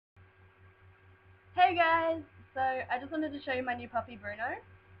Hi guys! So I just wanted to show you my new puppy Bruno.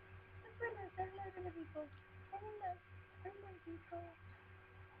 Bruno, say hello to the people. Say hello. Hello people.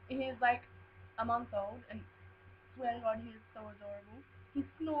 He's like a month old and swear to God he is so adorable. He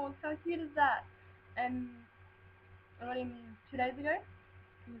snores, how cute is that? And I got him 2 days ago.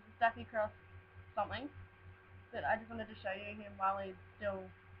 He was a Staffy Cross something. But I just wanted to show you him while he's still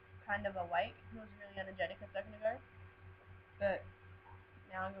kind of awake. He was really energetic a second ago. But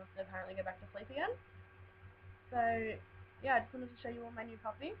now he wants to apparently go back to sleep again. So yeah, I just wanted to show you all my new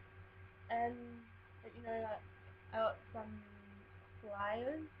puppy and let you know that I got some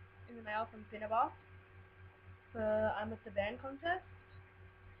flyers in the mail from Finabah for I'm with the band contest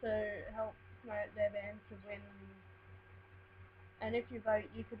to help promote their band to win, and if you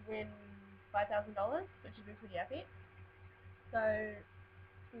vote you could win $5,000, which would be pretty epic. So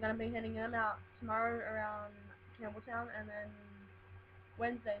I'm going to be handing them out tomorrow around Campbelltown, and then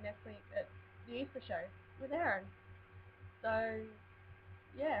Wednesday next week at the Easter show with Aaron. So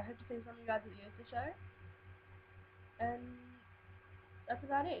yeah, hope to see some of you guys at the Easter show. And that's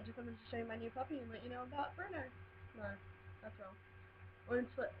about it. Just wanted to show you my new puppy and let you know about Bruno. No, that's wrong. I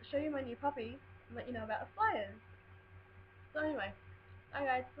wanted to show you my new puppy and let you know about the flyers. So anyway, bye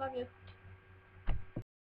guys, love you.